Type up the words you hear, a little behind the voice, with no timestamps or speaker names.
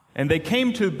And they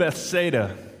came to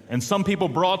Bethsaida, and some people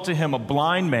brought to him a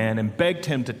blind man and begged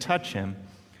him to touch him.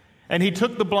 And he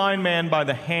took the blind man by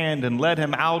the hand and led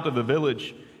him out of the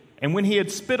village. And when he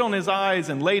had spit on his eyes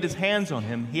and laid his hands on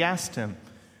him, he asked him,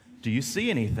 "Do you see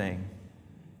anything?"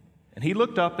 And he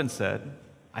looked up and said,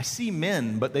 "I see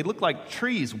men, but they look like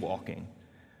trees walking."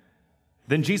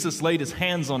 Then Jesus laid his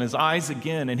hands on his eyes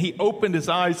again, and he opened his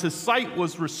eyes. His sight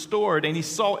was restored, and he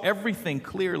saw everything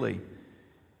clearly.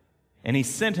 And he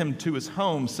sent him to his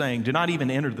home, saying, "Do not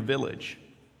even enter the village."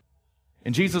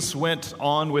 And Jesus went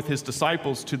on with his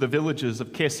disciples to the villages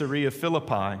of Caesarea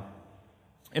Philippi.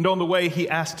 And on the way he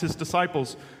asked his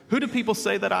disciples, "Who do people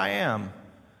say that I am?"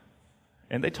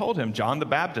 And they told him, "John the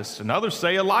Baptist, and others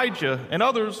say Elijah, and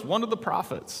others one of the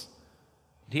prophets."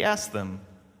 And he asked them,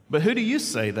 "But who do you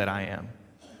say that I am?"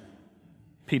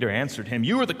 Peter answered him,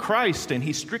 "You are the Christ," and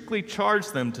he strictly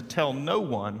charged them to tell no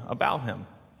one about him.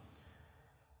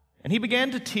 And he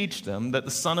began to teach them that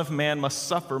the Son of Man must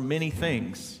suffer many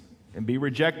things and be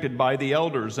rejected by the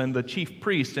elders and the chief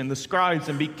priests and the scribes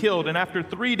and be killed, and after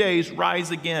 3 days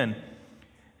rise again.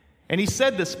 And he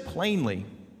said this plainly.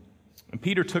 And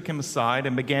Peter took him aside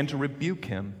and began to rebuke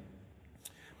him.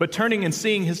 But turning and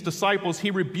seeing his disciples,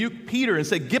 he rebuked Peter and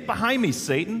said, "Get behind me,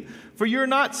 Satan, for you're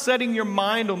not setting your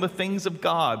mind on the things of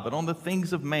God, but on the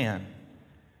things of man."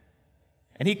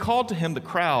 And he called to him the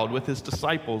crowd with his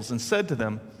disciples and said to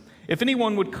them, "If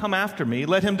anyone would come after me,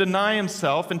 let him deny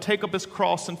himself and take up his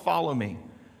cross and follow me.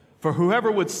 For whoever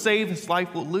would save his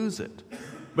life will lose it.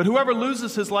 But whoever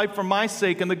loses his life for my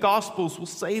sake and the gospel's will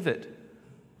save it.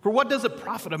 For what does it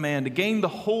profit a man to gain the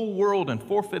whole world and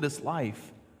forfeit his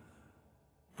life?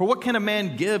 For what can a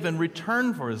man give in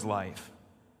return for his life?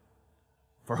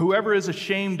 For whoever is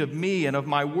ashamed of me and of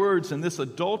my words in this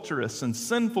adulterous and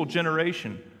sinful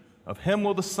generation, of him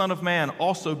will the Son of Man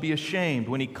also be ashamed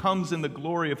when he comes in the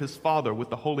glory of his Father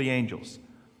with the holy angels."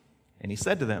 And he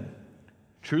said to them,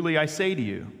 "Truly I say to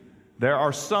you, there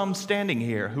are some standing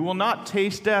here who will not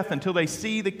taste death until they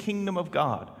see the kingdom of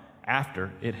God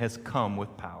after it has come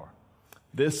with power."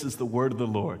 This is the word of the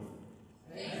Lord.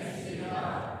 Thanks be to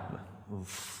God.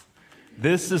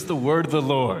 This is the word of the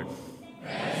Lord.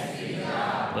 Thanks be to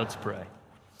God. Let's pray.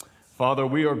 Father,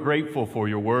 we are grateful for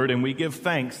your word, and we give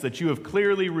thanks that you have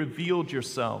clearly revealed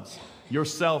yourself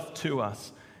to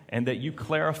us, and that you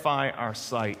clarify our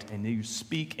sight, and that you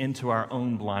speak into our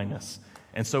own blindness.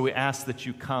 And so we ask that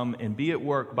you come and be at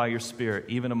work by your Spirit,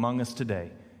 even among us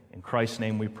today. In Christ's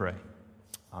name we pray.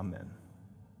 Amen.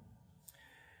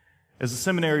 As a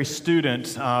seminary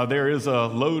student, there is a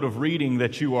load of reading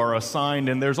that you are assigned,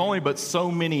 and there's only but so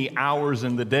many hours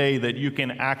in the day that you can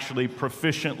actually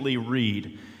proficiently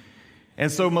read.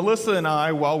 And so Melissa and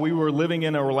I, while we were living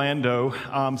in Orlando,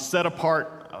 set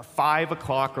apart 5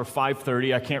 o'clock or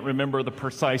 5:30, I can't remember the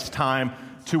precise time,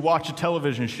 to watch a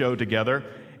television show together.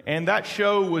 And that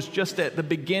show was just at the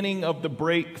beginning of the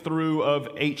breakthrough of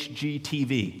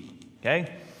HGTV,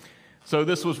 okay? So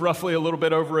this was roughly a little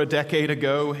bit over a decade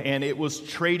ago, and it was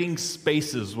Trading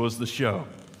Spaces was the show.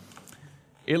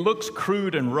 It looks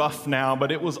crude and rough now,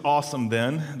 but it was awesome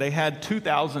then. They had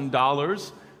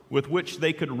 $2,000 with which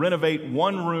they could renovate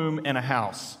one room in a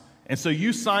house. And so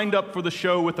you signed up for the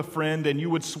show with a friend, and you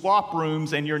would swap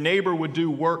rooms, and your neighbor would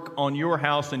do work on your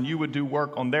house, and you would do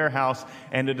work on their house,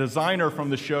 and a designer from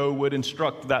the show would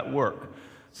instruct that work.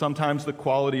 Sometimes the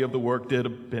quality of the work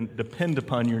did depend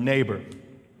upon your neighbor.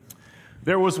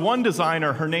 There was one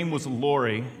designer, her name was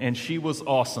Lori, and she was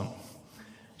awesome.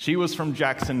 She was from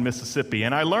Jackson, Mississippi,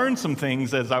 and I learned some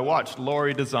things as I watched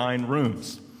Lori design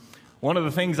rooms. One of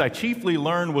the things I chiefly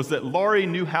learned was that Lori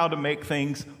knew how to make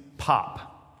things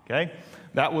pop, okay?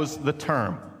 That was the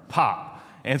term, pop.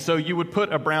 And so you would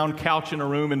put a brown couch in a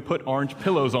room and put orange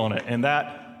pillows on it, and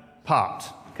that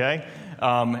popped, okay?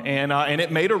 And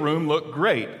it made a room look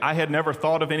great. I had never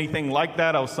thought of anything like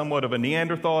that. I was somewhat of a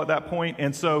Neanderthal at that point,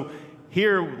 and so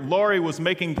here, Lori was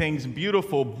making things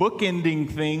beautiful, bookending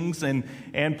things and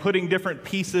putting different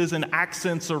pieces and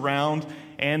accents around,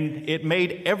 and it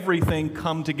made everything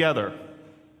come together.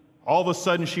 All of a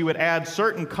sudden, she would add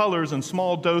certain colors in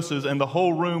small doses, and the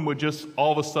whole room would just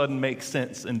all of a sudden make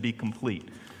sense and be complete.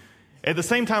 At the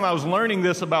same time I was learning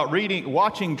this about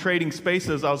watching Trading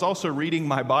Spaces, I was also reading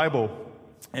my Bible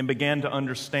and began to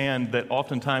understand that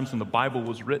oftentimes when the Bible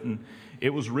was written, it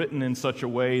was written in such a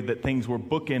way that things were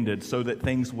bookended so that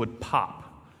things would pop,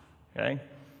 okay?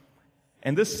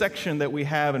 And this section that we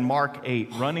have in Mark 8,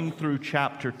 running through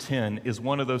chapter 10, is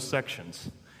one of those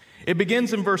sections. It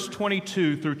begins in verse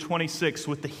 22 through 26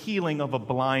 with the healing of a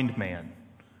blind man,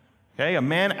 okay? A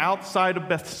man outside of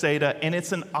Bethsaida, and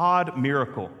it's an odd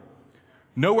miracle.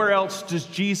 Nowhere else does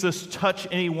Jesus touch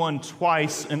anyone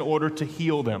twice in order to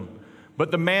heal them.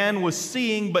 But the man was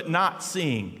seeing but not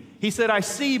seeing. He said, I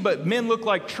see, but men look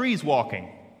like trees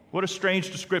walking. What a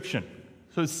strange description.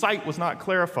 So his sight was not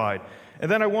clarified.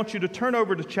 And then I want you to turn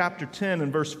over to chapter 10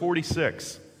 and verse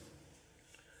 46.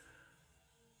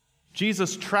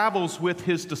 Jesus travels with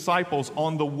his disciples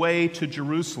on the way to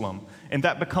Jerusalem. And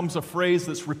that becomes a phrase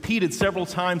that's repeated several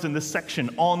times in this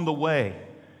section, on the way.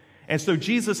 And so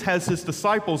Jesus has his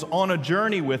disciples on a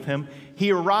journey with him.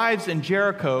 He arrives in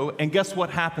Jericho, and guess what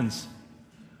happens?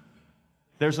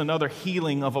 There's another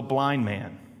healing of a blind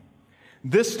man.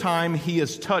 This time he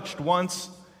is touched once,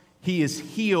 he is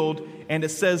healed, and it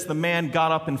says the man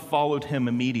got up and followed him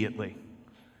immediately.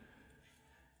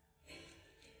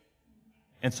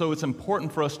 And so it's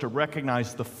important for us to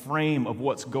recognize the frame of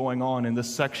what's going on in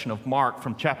this section of Mark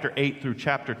from chapter 8 through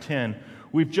chapter 10.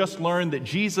 We've just learned that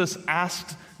Jesus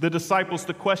asked the disciples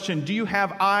the question, do you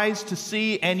have eyes to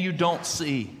see and you don't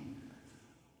see?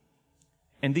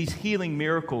 And these healing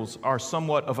miracles are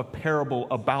somewhat of a parable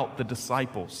about the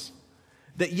disciples.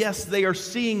 That yes, they are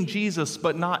seeing Jesus,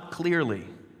 but not clearly.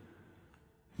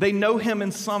 They know him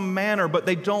in some manner, but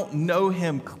they don't know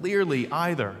him clearly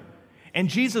either. And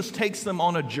Jesus takes them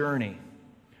on a journey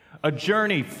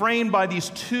framed by these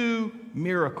two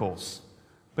miracles,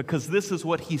 because this is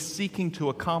what he's seeking to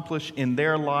accomplish in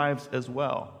their lives as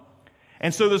well.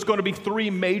 And so there's going to be three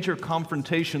major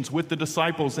confrontations with the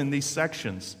disciples in these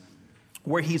sections,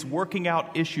 where he's working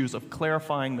out issues of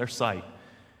clarifying their sight.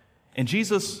 And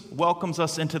Jesus welcomes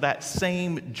us into that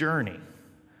same journey.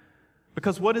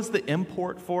 Because what is the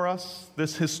import for us,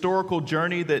 this historical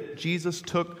journey that Jesus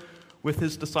took with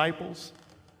his disciples?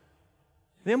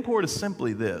 The import is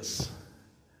simply this,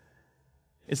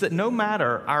 is that no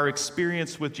matter our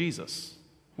experience with Jesus,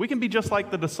 we can be just like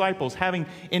the disciples, having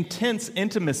intense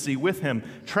intimacy with him,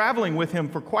 traveling with him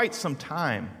for quite some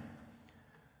time.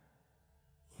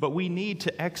 But we need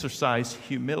to exercise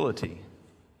humility.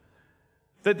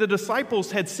 That the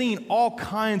disciples had seen all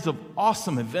kinds of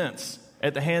awesome events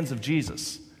at the hands of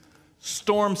Jesus.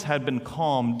 Storms had been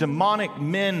calmed, demonic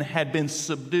men had been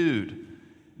subdued,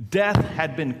 death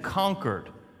had been conquered,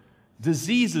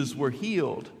 diseases were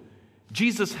healed.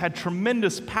 Jesus had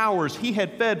tremendous powers. He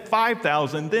had fed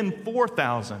 5,000, then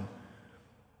 4,000.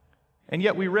 And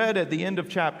yet we read at the end of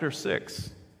chapter 6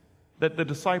 that the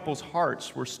disciples'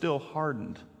 hearts were still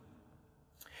hardened.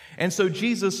 And so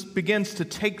Jesus begins to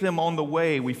take them on the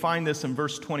way. We find this in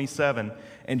verse 27.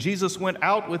 And Jesus went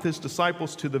out with his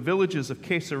disciples to the villages of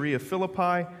Caesarea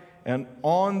Philippi, and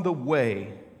on the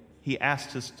way, he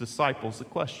asked his disciples a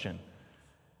question.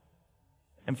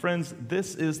 And friends,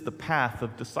 this is the path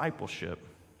of discipleship.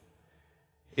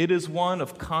 It is one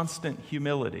of constant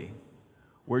humility,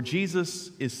 where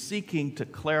Jesus is seeking to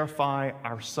clarify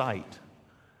our sight,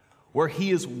 where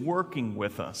he is working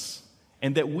with us,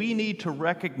 and that we need to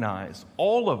recognize,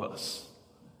 all of us,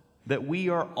 that we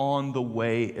are on the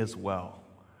way as well.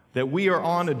 That we are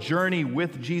on a journey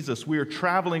with Jesus. We are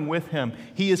traveling with him.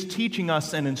 He is teaching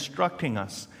us and instructing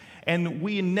us. And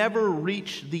we never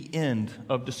reach the end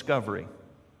of discovery.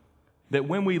 That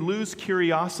when we lose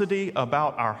curiosity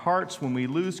about our hearts, when we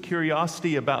lose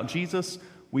curiosity about Jesus,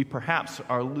 we perhaps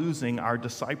are losing our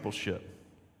discipleship.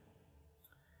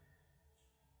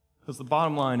 Because the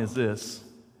bottom line is this: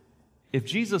 if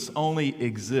Jesus only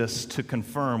exists to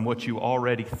confirm what you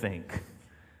already think,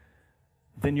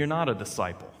 then you're not a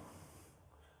disciple.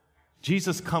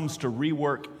 Jesus comes to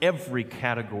rework every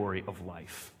category of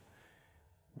life,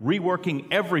 reworking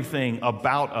everything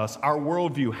about us, our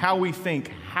worldview, how we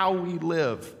think, how we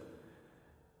live.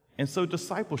 And so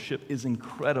discipleship is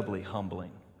incredibly humbling.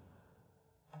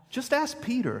 Just ask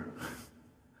Peter.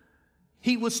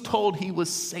 He was told he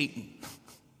was Satan.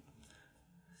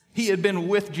 He had been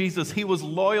with Jesus. He was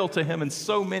loyal to him in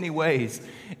so many ways.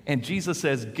 And Jesus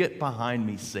says, "Get behind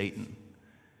me, Satan."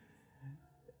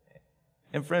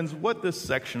 And friends, what this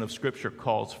section of Scripture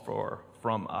calls for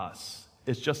from us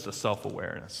is just a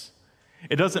self-awareness.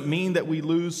 It doesn't mean that we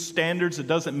lose standards. It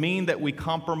doesn't mean that we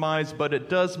compromise, but it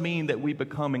does mean that we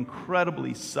become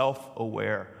incredibly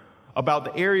self-aware about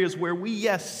the areas where we,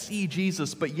 yes, see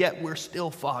Jesus, but yet we're still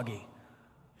foggy,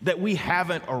 that we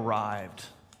haven't arrived.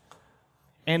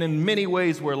 And in many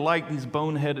ways, we're like these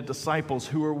boneheaded disciples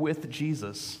who are with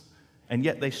Jesus, and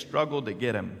yet they struggle to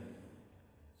get him.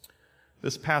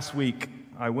 This past week,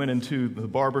 I went into the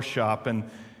barber shop and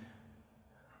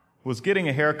was getting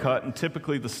a haircut, and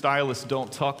typically the stylists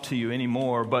don't talk to you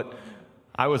anymore, but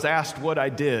I was asked what I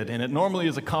did, and it normally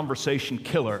is a conversation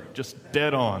killer, just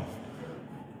dead on.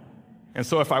 And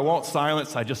so if I want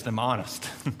silence, I just am honest.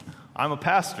 I'm a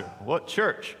pastor. What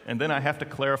church? And then I have to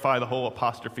clarify the whole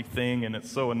apostrophe thing, and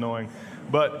it's so annoying.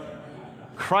 But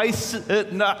Christ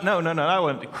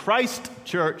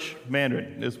Church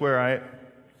Mandarin is where I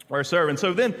serve. And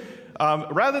so then,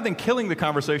 rather than killing the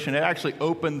conversation, it actually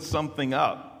opened something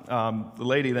up. The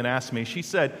lady then asked me, she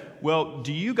said, well,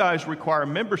 do you guys require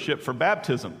membership for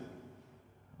baptism?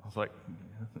 I was like,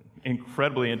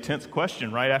 incredibly intense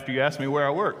question right after you asked me where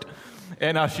I worked.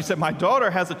 And she said, my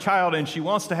daughter has a child and she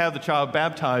wants to have the child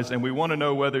baptized, and we want to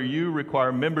know whether you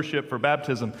require membership for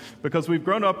baptism, because we've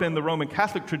grown up in the Roman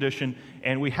Catholic tradition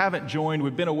and we haven't joined.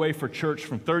 We've been away for church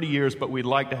from 30 years, but we'd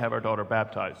like to have our daughter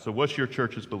baptized. So what's your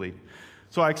church's belief?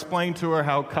 So I explained to her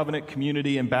how covenant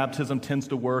community and baptism tends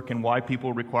to work and why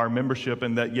people require membership,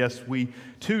 and that, yes, we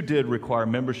too did require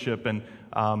membership, and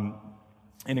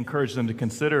encourage them to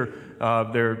consider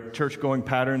their church-going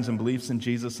patterns and beliefs in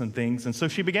Jesus and things. And so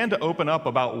she began to open up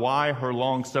about why her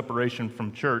long separation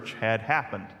from church had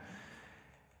happened.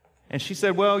 And she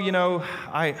said, well,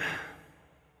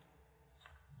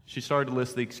 she started to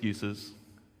list the excuses.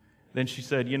 Then she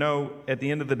said, at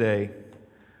the end of the day,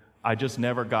 I just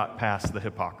never got past the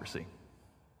hypocrisy.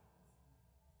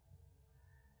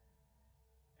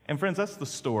 And friends, that's the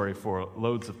story for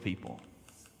loads of people.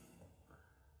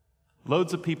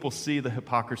 Loads of people see the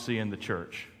hypocrisy in the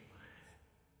church.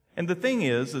 And the thing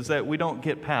is that we don't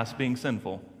get past being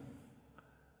sinful,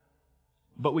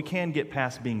 but we can get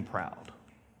past being proud.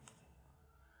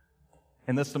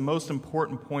 And that's the most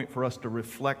important point for us to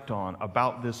reflect on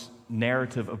about this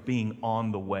narrative of being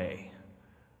on the way,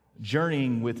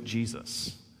 journeying with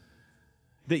Jesus.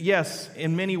 That yes,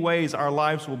 in many ways our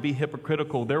lives will be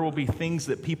hypocritical. There will be things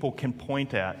that people can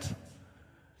point at.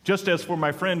 Just as for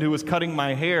my friend who was cutting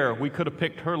my hair, we could have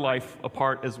picked her life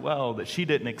apart as well, that she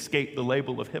didn't escape the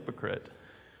label of hypocrite.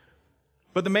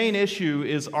 But the main issue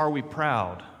is, are we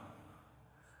proud?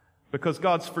 Because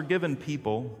God's forgiven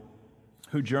people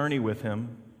who journey with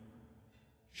Him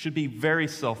should be very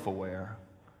self-aware,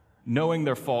 knowing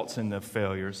their faults and their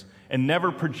failures, and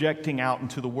never projecting out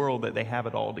into the world that they have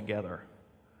it all together.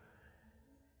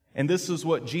 And this is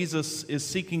what Jesus is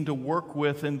seeking to work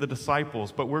with in the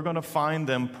disciples, but we're going to find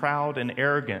them proud and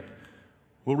arrogant.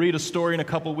 We'll read a story in a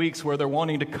couple weeks where they're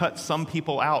wanting to cut some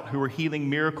people out who are healing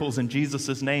miracles in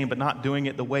Jesus' name, but not doing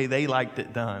it the way they liked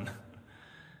it done.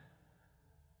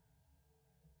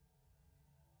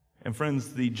 And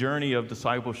friends, the journey of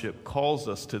discipleship calls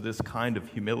us to this kind of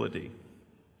humility.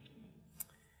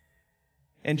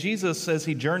 And Jesus, as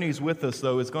He journeys with us,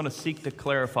 though, is going to seek to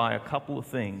clarify a couple of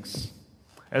things.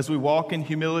 As we walk in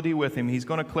humility with Him, He's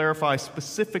going to clarify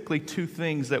specifically two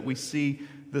things that we see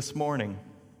this morning.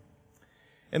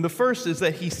 And the first is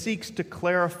that He seeks to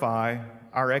clarify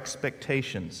our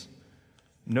expectations,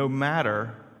 no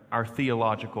matter our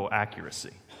theological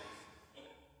accuracy.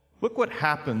 Look what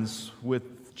happens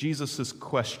with Jesus'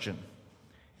 question.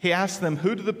 He asked them,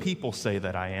 who do the people say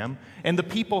that I am? And the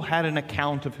people had an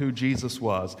account of who Jesus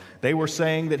was. They were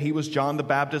saying that He was John the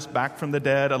Baptist back from the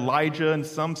dead, Elijah, and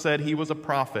some said He was a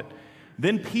prophet.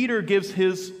 Then Peter gives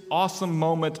his awesome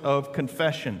moment of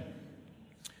confession.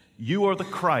 You are the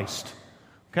Christ.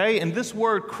 Okay? And this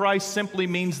word Christ simply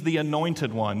means the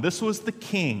anointed one. This was the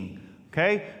king.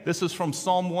 Okay? This is from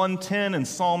Psalm 110 and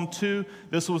Psalm 2.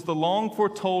 This was the long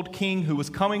foretold king who was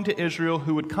coming to Israel,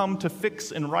 who would come to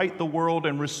fix and right the world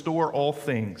and restore all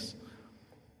things.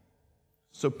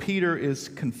 So Peter is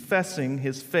confessing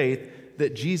his faith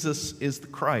that Jesus is the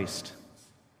Christ.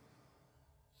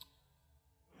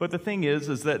 But the thing is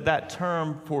that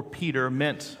term for Peter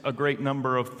meant a great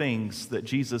number of things that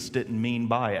Jesus didn't mean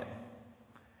by it.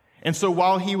 And so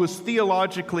while he was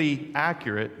theologically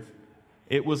accurate,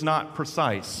 it was not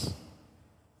precise.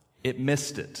 It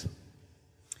missed it.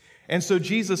 And so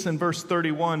Jesus in verse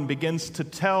 31 begins to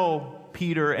tell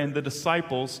Peter and the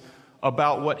disciples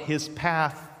about what his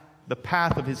path, the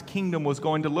path of his kingdom was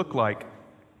going to look like.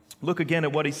 Look again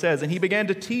at what he says. And he began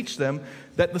to teach them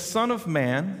that the Son of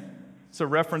Man, it's a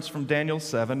reference from Daniel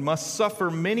 7, must suffer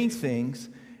many things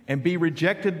and be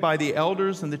rejected by the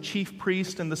elders and the chief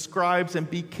priests and the scribes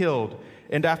and be killed,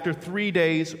 and after 3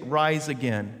 days rise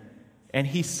again. And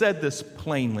he said this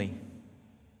plainly.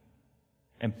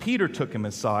 And Peter took him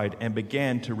aside and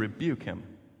began to rebuke him.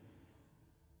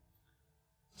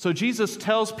 So Jesus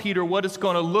tells Peter what it's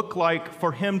going to look like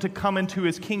for him to come into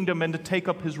his kingdom and to take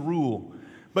up his rule.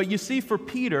 But you see, for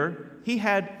Peter, he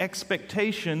had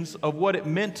expectations of what it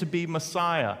meant to be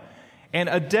Messiah. And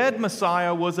a dead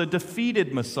Messiah was a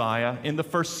defeated Messiah in the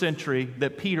first century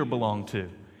that Peter belonged to.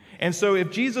 And so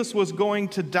if Jesus was going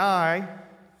to die,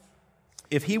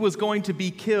 if he was going to be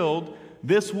killed,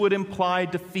 this would imply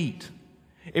defeat.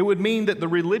 It would mean that the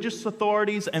religious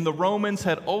authorities and the Romans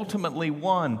had ultimately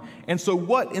won. And so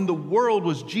what in the world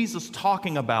was Jesus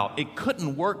talking about? It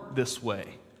couldn't work this way.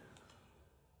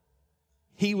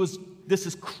 This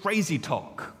is crazy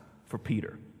talk for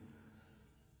Peter.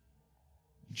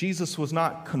 Jesus was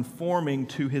not conforming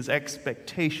to his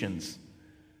expectations.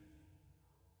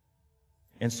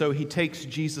 And so he takes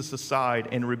Jesus aside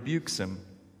and rebukes him.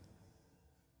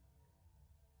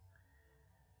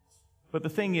 But the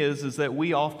thing is that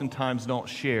we oftentimes don't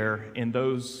share in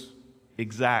those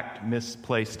exact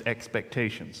misplaced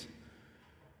expectations.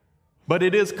 But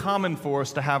it is common for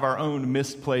us to have our own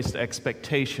misplaced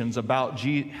expectations about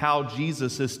how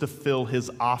Jesus is to fill his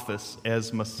office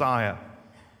as Messiah.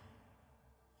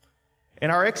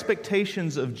 And our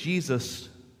expectations of Jesus,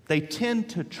 they tend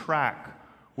to track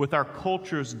with our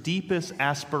culture's deepest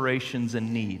aspirations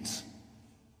and needs.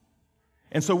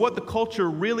 And so what the culture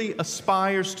really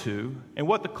aspires to and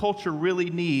what the culture really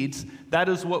needs, that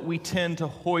is what we tend to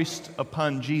hoist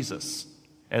upon Jesus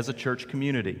as a church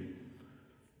community.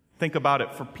 Think about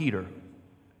it for Peter.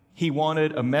 He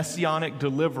wanted a messianic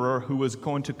deliverer who was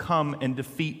going to come and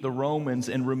defeat the Romans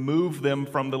and remove them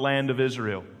from the land of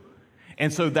Israel.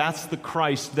 And so that's the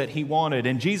Christ that he wanted.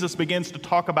 And Jesus begins to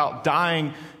talk about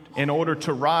dying in order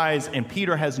to rise, and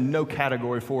Peter has no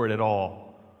category for it at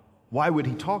all. Why would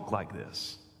he talk like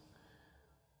this?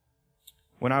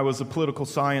 When I was a political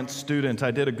science student,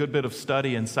 I did a good bit of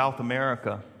study in South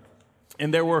America.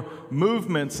 And there were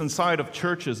movements inside of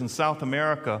churches in South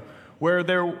America where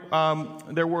there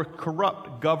were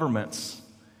corrupt governments.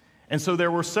 And so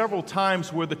there were several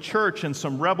times where the church and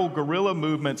some rebel guerrilla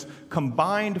movements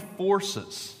combined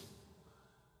forces.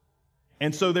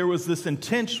 And so there was this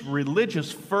intense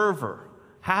religious fervor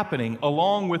happening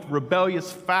along with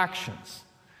rebellious factions.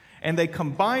 And they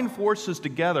combined forces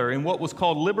together in what was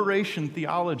called liberation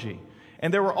theology.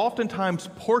 And there were oftentimes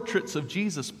portraits of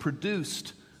Jesus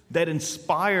produced that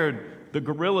inspired the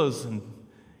guerrillas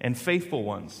and faithful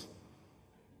ones.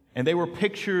 And they were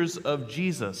pictures of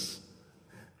Jesus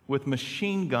with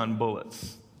machine gun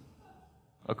bullets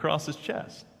across his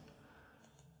chest.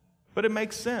 But it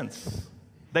makes sense.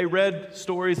 They read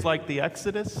stories like the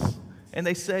Exodus, and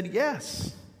they said,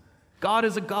 yes, God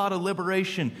is a God of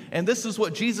liberation, and this is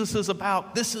what Jesus is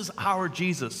about. This is our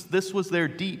Jesus. This was their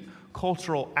deep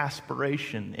cultural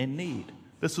aspiration and need.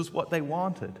 This is what they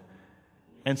wanted.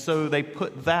 And so they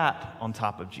put that on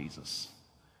top of Jesus.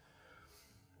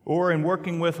 Or in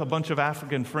working with a bunch of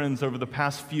African friends over the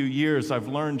past few years, I've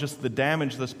learned just the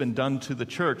damage that's been done to the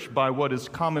church by what is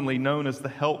commonly known as the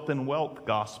health and wealth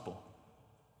gospel.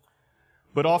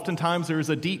 But oftentimes there is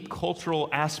a deep cultural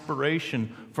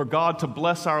aspiration for God to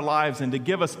bless our lives and to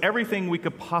give us everything we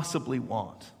could possibly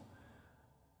want.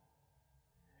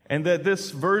 And that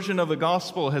this version of the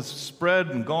gospel has spread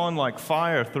and gone like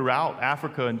fire throughout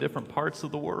Africa and different parts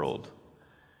of the world.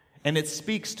 And it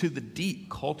speaks to the deep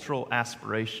cultural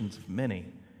aspirations of many,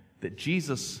 that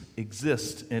Jesus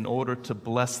exists in order to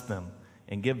bless them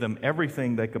and give them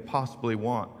everything they could possibly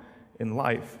want in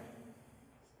life.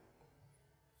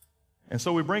 And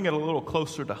so we bring it a little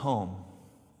closer to home.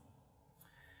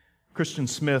 Christian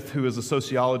Smith, who is a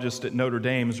sociologist at Notre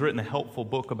Dame, has written a helpful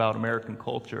book about American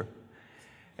culture.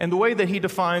 And the way that he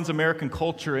defines American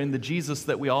culture and the Jesus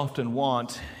that we often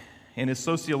want in his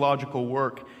sociological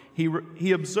work,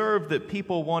 he observed that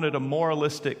people wanted a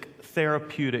moralistic,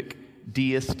 therapeutic,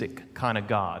 deistic kind of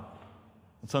God.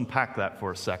 Let's unpack that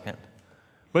for a second.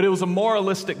 But it was a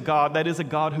moralistic God, that is a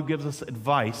God who gives us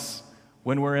advice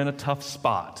when we're in a tough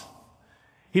spot.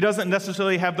 He doesn't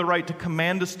necessarily have the right to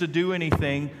command us to do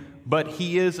anything, but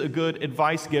he is a good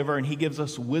advice giver and he gives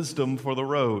us wisdom for the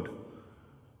road.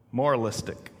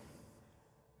 Moralistic.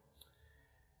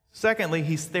 Secondly,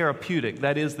 he's therapeutic.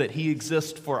 That is, that he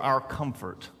exists for our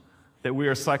comfort. That we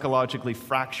are psychologically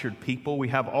fractured people. We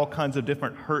have all kinds of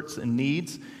different hurts and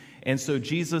needs. And so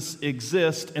Jesus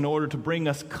exists in order to bring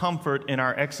us comfort in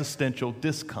our existential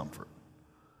discomfort.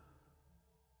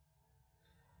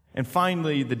 And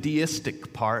finally, the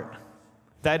deistic part,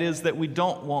 that is that we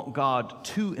don't want God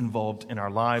too involved in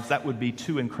our lives. That would be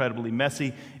too incredibly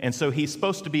messy. And so he's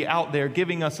supposed to be out there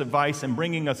giving us advice and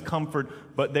bringing us comfort,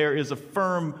 but there is a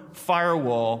firm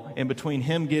firewall in between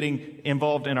him getting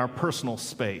involved in our personal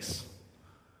space.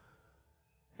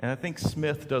 And I think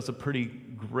Smith does a pretty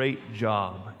great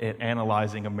job at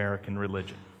analyzing American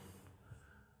religion.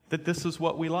 That this is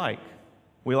what we like.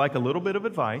 We like a little bit of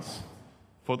advice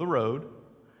for the road.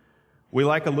 We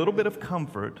like a little bit of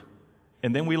comfort,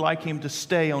 and then we like him to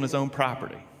stay on his own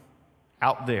property,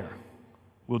 out there.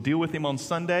 We'll deal with him on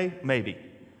Sunday, maybe,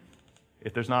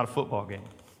 if there's not a football game.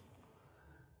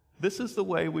 This is the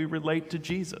way we relate to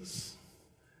Jesus.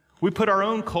 We put our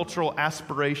own cultural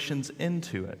aspirations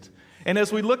into it. And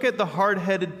as we look at the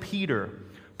hard-headed Peter,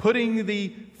 putting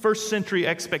the first century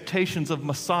expectations of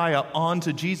Messiah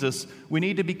onto Jesus, we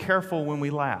need to be careful when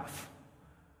we laugh.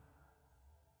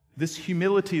 This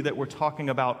humility that we're talking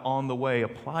about on the way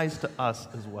applies to us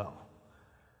as well.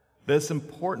 It's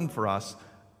important for us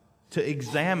to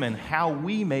examine how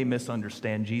we may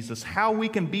misunderstand Jesus, how we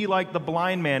can be like the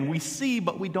blind man. We see,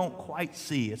 but we don't quite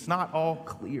see. It's not all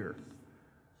clear.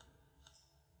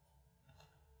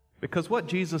 Because what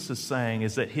Jesus is saying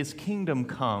is that his kingdom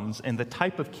comes, and the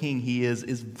type of king he is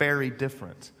very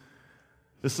different.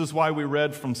 This is why we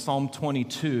read from Psalm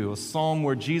 22, a psalm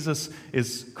where Jesus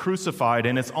is crucified,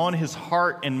 and it's on his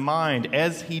heart and mind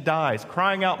as he dies,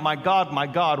 crying out, my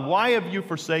God, why have you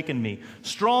forsaken me?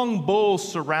 Strong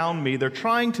bulls surround me. They're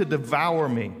trying to devour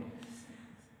me.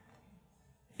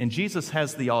 And Jesus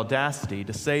has the audacity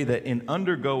to say that in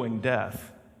undergoing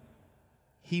death,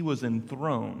 he was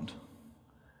enthroned.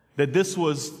 That this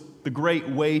was the great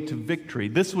way to victory.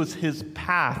 This was his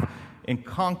path in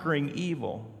conquering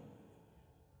evil.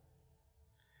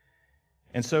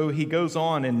 And so he goes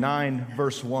on in 9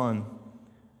 verse 1.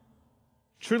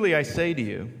 Truly I say to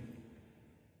you,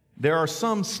 there are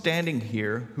some standing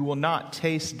here who will not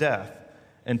taste death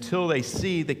until they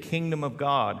see the kingdom of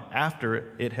God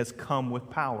after it has come with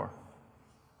power.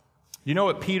 You know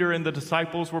what Peter and the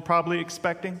disciples were probably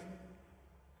expecting?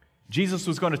 Jesus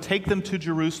was going to take them to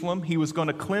Jerusalem. He was going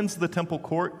to cleanse the temple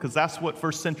court, because that's what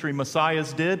first century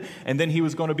messiahs did, and then he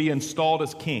was going to be installed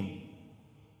as king.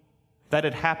 That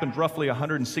had happened roughly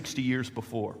 160 years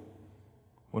before,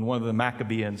 when one of the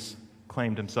Maccabees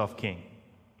claimed himself king.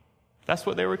 That's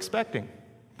what they were expecting.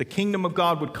 The kingdom of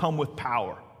God would come with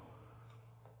power.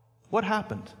 What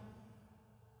happened?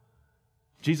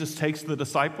 Jesus takes the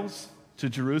disciples to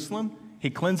Jerusalem. He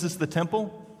cleanses the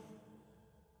temple.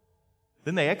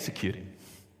 Then they execute him.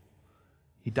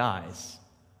 He dies.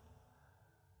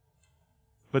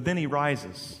 But then he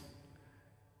rises.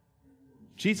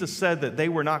 Jesus said that they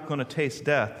were not going to taste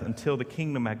death until the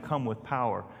kingdom had come with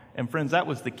power. And friends, that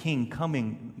was the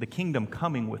kingdom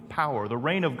coming with power. The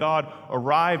reign of God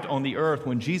arrived on the earth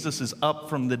when Jesus is up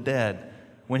from the dead,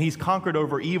 when he's conquered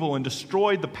over evil and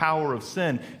destroyed the power of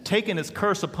sin, taken his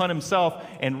curse upon himself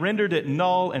and rendered it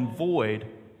null and void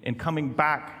in coming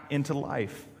back into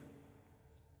life.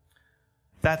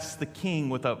 That's the king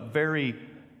with a very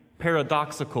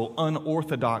paradoxical,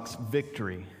 unorthodox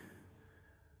victory.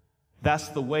 That's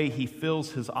the way he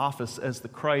fills his office as the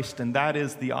Christ, and that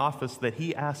is the office that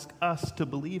he asks us to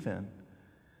believe in.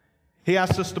 He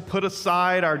asks us to put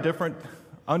aside our different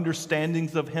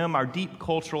understandings of him, our deep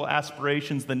cultural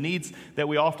aspirations, the needs that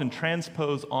we often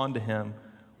transpose onto him,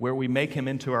 where we make him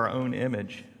into our own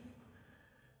image.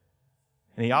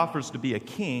 And he offers to be a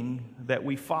king that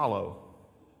we follow.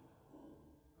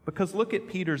 Because look at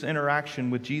Peter's interaction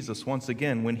with Jesus once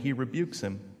again when he rebukes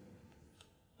him.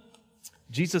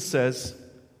 Jesus says,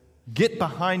 "Get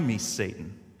behind me,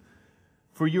 Satan,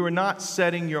 for you are not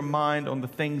setting your mind on the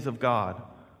things of God,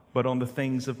 but on the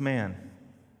things of man."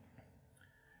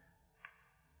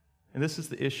 And this is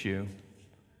the issue,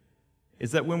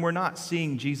 is that when we're not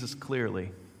seeing Jesus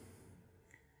clearly,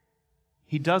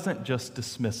 he doesn't just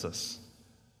dismiss us.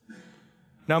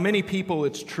 Now, many people,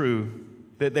 it's true,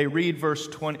 that they read verse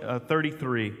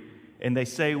 33, and they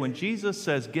say, when Jesus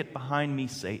says, "Get behind me,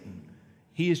 Satan,"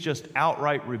 he is just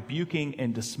outright rebuking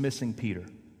and dismissing Peter.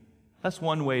 That's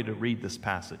one way to read this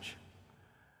passage.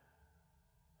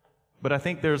 But I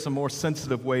think there's a more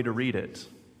sensitive way to read it.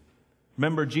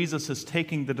 Remember, Jesus is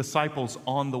taking the disciples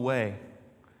on the way,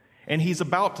 and he's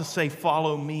about to say,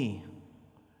 "Follow me."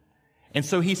 And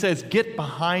so he says, "Get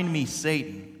behind me,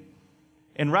 Satan."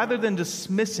 And rather than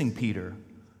dismissing Peter,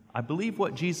 I believe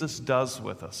what Jesus does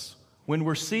with us, when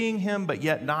we're seeing him but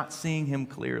yet not seeing him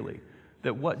clearly,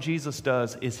 that what Jesus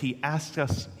does is he asks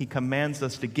us, he commands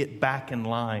us to get back in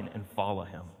line and follow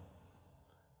him.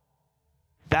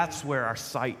 That's where our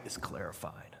sight is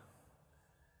clarified.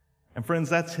 And friends,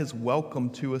 that's his welcome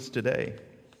to us today.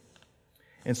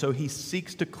 And so he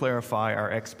seeks to clarify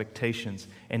our expectations,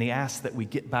 and he asks that we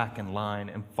get back in line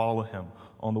and follow him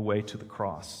on the way to the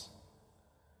cross.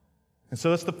 And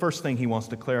so that's the first thing he wants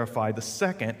to clarify. The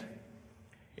second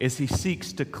is he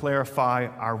seeks to clarify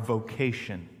our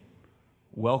vocation,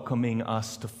 welcoming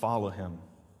us to follow him.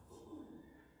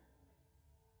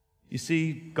 You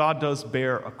see, God does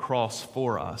bear a cross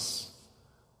for us.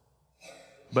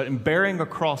 But in bearing a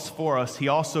cross for us, he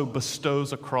also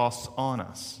bestows a cross on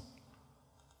us.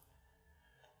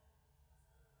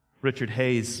 Richard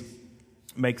Hayes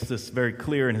makes this very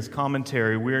clear in his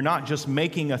commentary. We are not just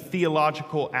making a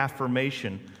theological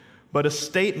affirmation, but a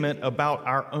statement about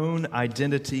our own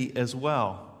identity as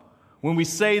well. When we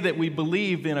say that we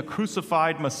believe in a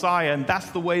crucified Messiah, and that's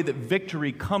the way that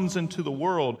victory comes into the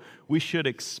world, we should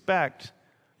expect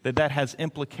that that has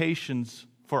implications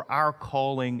for our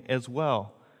calling as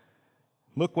well.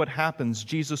 Look what happens.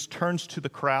 Jesus turns to the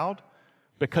crowd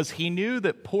because he knew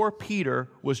that poor Peter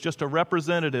was just a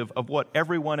representative of what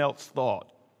everyone else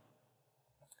thought.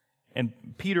 And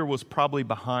Peter was probably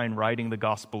behind writing the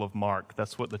Gospel of Mark.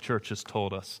 That's what the church has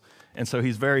told us. And so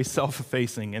he's very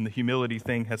self-effacing, and the humility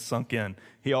thing has sunk in.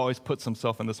 He always puts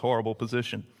himself in this horrible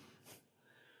position.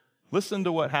 Listen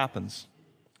to what happens.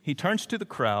 He turns to the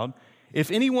crowd. If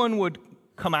anyone would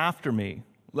come after me,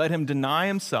 let him deny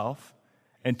himself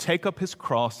and take up his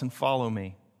cross and follow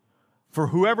me. For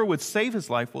whoever would save his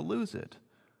life will lose it.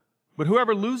 But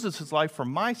whoever loses his life for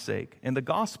my sake and the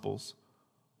gospel's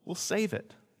will save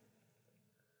it.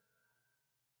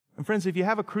 And friends, if you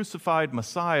have a crucified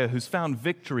Messiah who's found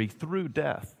victory through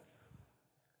death,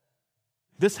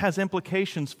 this has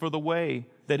implications for the way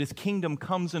that his kingdom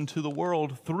comes into the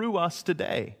world through us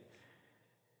today.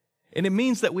 And it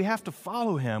means that we have to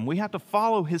follow him. We have to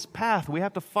follow his path. We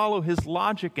have to follow his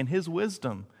logic and his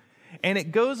wisdom. And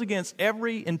it goes against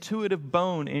every intuitive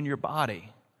bone in your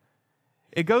body.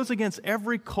 It goes against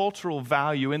every cultural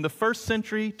value in the first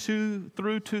century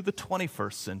through to the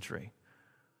 21st century.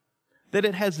 That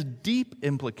it has deep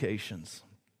implications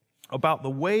about the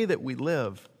way that we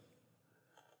live,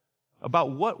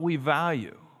 about what we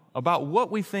value, about what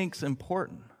we think is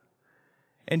important.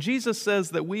 And Jesus says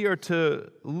that we are to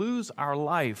lose our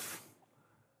life.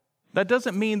 That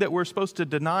doesn't mean that we're supposed to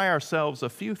deny ourselves a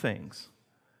few things.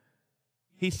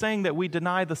 He's saying that we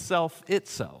deny the self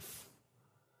itself,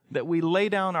 that we lay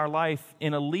down our life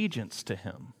in allegiance to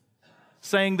him,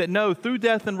 saying that no, through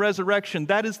death and resurrection,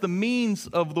 that is the means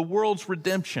of the world's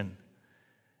redemption.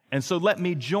 And so let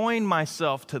me join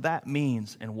myself to that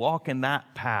means and walk in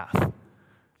that path,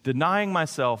 denying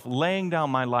myself, laying down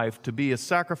my life to be a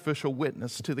sacrificial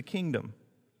witness to the kingdom.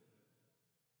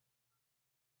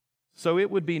 So it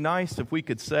would be nice if we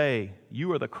could say,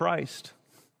 you are the Christ,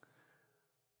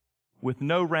 with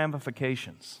no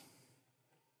ramifications.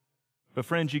 But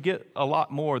friends, you get a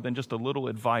lot more than just a little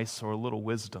advice or a little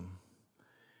wisdom.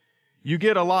 You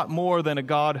get a lot more than a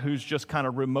God who's just kind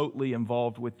of remotely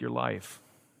involved with your life.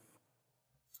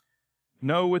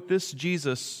 No, with this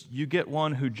Jesus, you get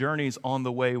one who journeys on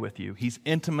the way with you. He's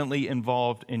intimately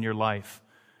involved in your life.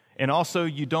 And also,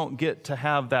 you don't get to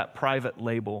have that private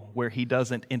label where he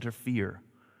doesn't interfere.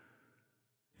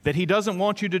 That he doesn't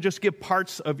want you to just give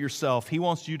parts of yourself. He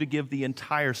wants you to give the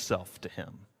entire self to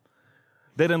him.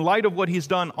 That in light of what he's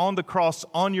done on the cross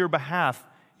on your behalf,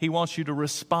 he wants you to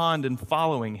respond in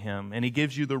following him, and he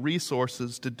gives you the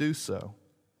resources to do so.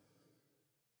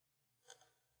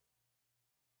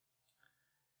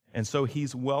 And so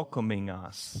he's welcoming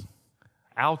us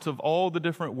out of all the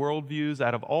different worldviews,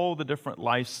 out of all the different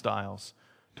lifestyles,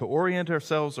 to orient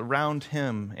ourselves around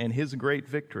him and his great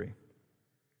victory.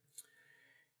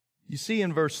 You see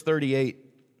in verse 38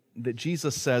 that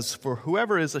Jesus says, "For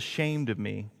whoever is ashamed of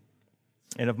me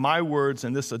and of my words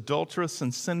in this adulterous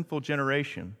and sinful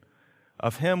generation,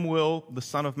 of him will the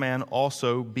Son of Man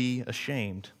also be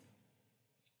ashamed."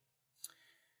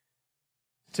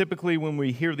 Typically, when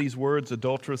we hear these words,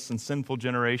 adulterous and sinful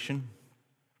generation,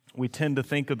 we tend to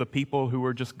think of the people who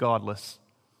are just godless,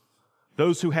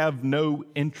 those who have no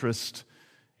interest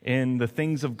in the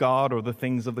things of God or the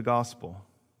things of the gospel.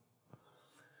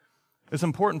 It's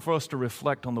important for us to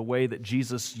reflect on the way that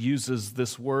Jesus uses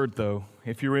this word, though.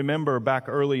 If you remember back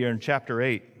earlier in chapter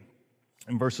 8,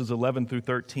 in verses 11 through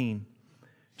 13,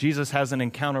 Jesus has an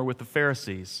encounter with the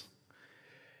Pharisees.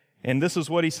 And this is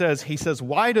what he says. He says,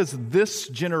 "Why does this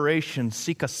generation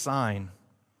seek a sign?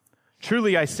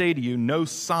 Truly I say to you, no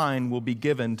sign will be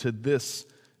given to this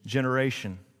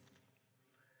generation."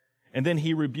 And then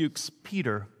he rebukes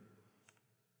Peter,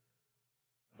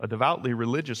 a devoutly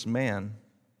religious man.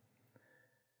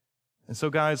 And so,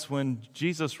 guys, when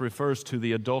Jesus refers to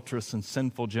the adulterous and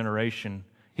sinful generation,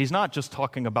 he's not just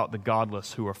talking about the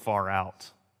godless who are far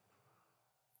out.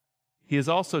 He is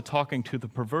also talking to the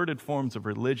perverted forms of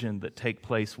religion that take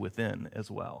place within as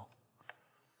well.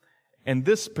 And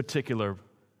this particular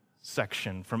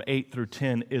section from 8 through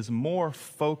 10 is more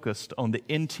focused on the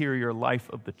interior life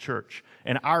of the church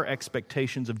and our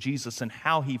expectations of Jesus and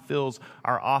how he fills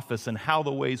our office and how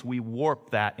the ways we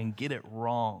warp that and get it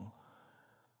wrong.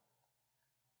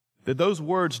 That those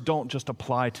words don't just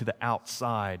apply to the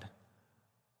outside,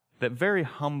 that very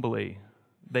humbly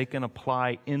they can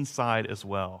apply inside as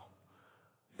well.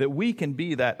 That we can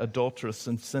be that adulterous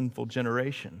and sinful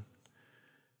generation.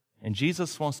 And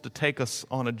Jesus wants to take us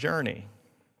on a journey.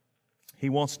 He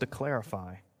wants to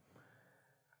clarify.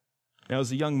 Now,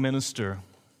 as a young minister,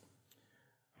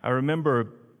 I remember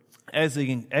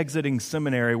exiting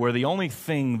seminary where the only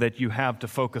thing that you have to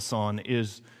focus on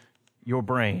is your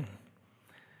brain.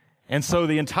 And so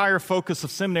the entire focus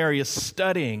of seminary is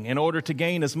studying in order to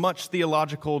gain as much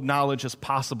theological knowledge as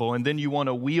possible, and then you want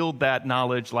to wield that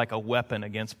knowledge like a weapon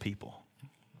against people.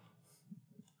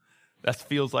 That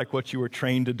feels like what you were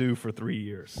trained to do for 3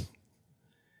 years.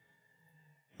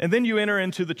 And then you enter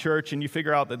into the church and you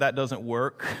figure out that that doesn't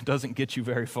work, doesn't get you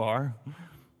very far.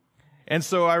 And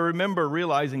so I remember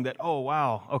realizing that, oh,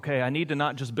 wow, okay, I need to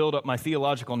not just build up my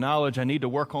theological knowledge, I need to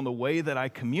work on the way that I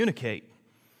communicate.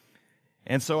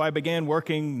 And so I began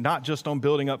working not just on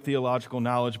building up theological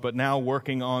knowledge, but now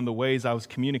working on the ways I was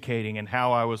communicating and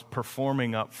how I was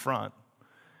performing up front.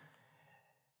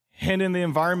 And in the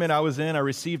environment I was in, I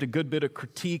received a good bit of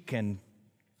critique, and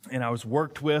I was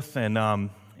worked with, and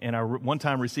I one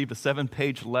time received a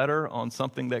 7-page letter on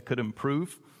something that could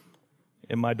improve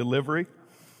in my delivery.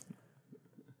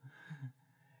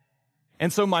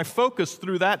 And so my focus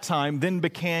through that time then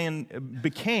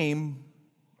became,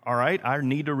 all right, I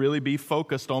need to really be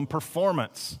focused on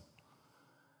performance.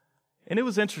 And it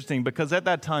was interesting because at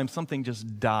that time, something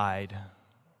just died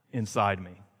inside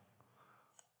me.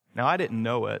 Now, I didn't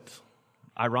know it.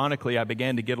 Ironically, I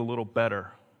began to get a little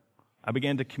better. I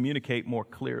began to communicate more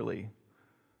clearly.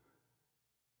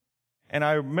 And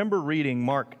I remember reading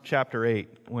Mark chapter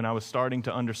 8 when I was starting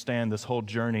to understand this whole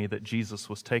journey that Jesus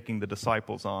was taking the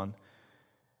disciples on.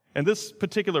 And this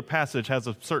particular passage has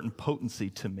a certain potency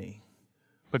to me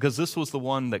because this was the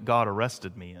one that God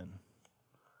arrested me in.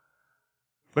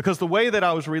 Because the way that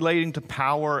I was relating to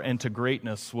power and to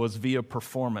greatness was via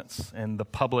performance and the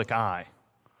public eye.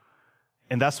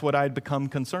 And that's what I'd become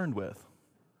concerned with.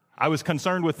 I was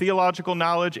concerned with theological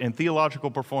knowledge and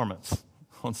theological performance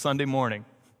on Sunday morning.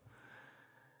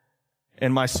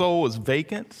 And my soul was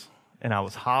vacant, and I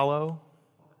was hollow,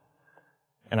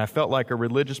 and I felt like a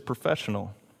religious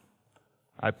professional.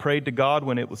 I prayed to God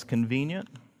when it was convenient,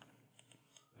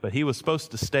 but He was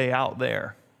supposed to stay out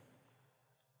there.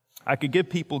 I could give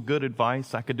people good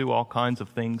advice. I could do all kinds of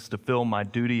things to fill my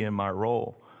duty and my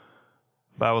role,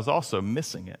 but I was also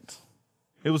missing it.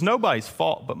 It was nobody's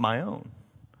fault but my own.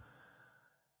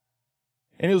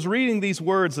 And it was reading these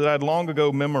words that I'd long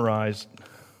ago memorized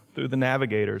through the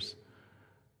Navigators.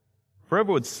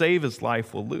 Whoever would save his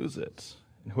life will lose it,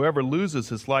 and whoever loses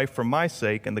his life for my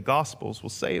sake and the gospel's will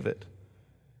save it.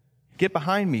 Get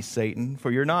behind me, Satan,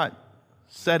 for you're not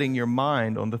setting your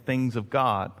mind on the things of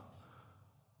God,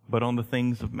 but on the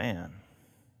things of man.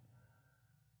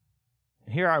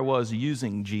 And here I was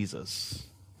using Jesus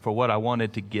for what I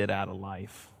wanted to get out of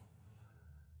life.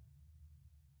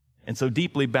 And so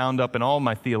deeply bound up in all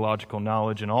my theological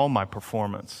knowledge and all my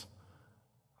performance,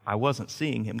 I wasn't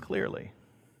seeing Him clearly.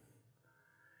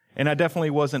 And I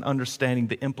definitely wasn't understanding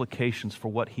the implications for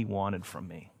what He wanted from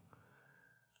me.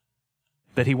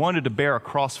 That He wanted to bear a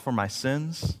cross for my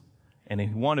sins, and He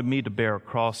wanted me to bear a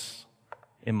cross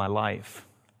in my life.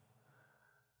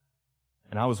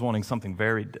 And I was wanting something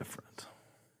very different.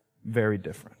 Very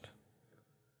different.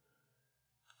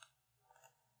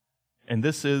 And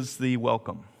this is the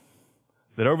welcome.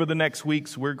 That over the next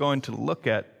weeks, we're going to look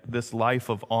at this life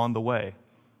of on the way.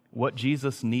 What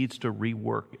Jesus needs to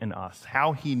rework in us.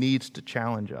 How He needs to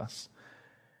challenge us.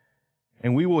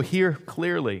 And we will hear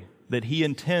clearly that He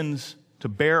intends to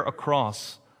bear a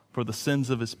cross for the sins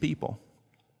of His people.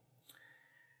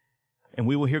 And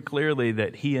we will hear clearly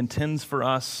that He intends for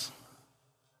us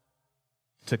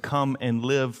to come and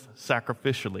live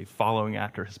sacrificially, following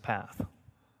after His path.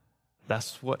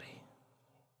 That's what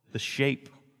the shape,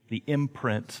 the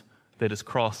imprint that His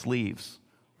cross leaves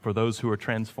for those who are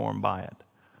transformed by it.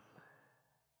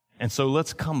 And so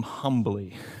let's come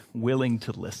humbly, willing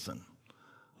to listen.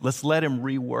 Let's let Him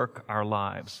rework our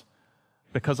lives.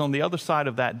 Because on the other side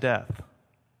of that death,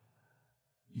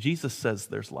 Jesus says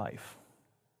there's life.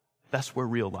 That's where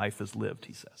real life is lived,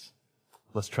 He says.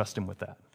 Let's trust Him with that.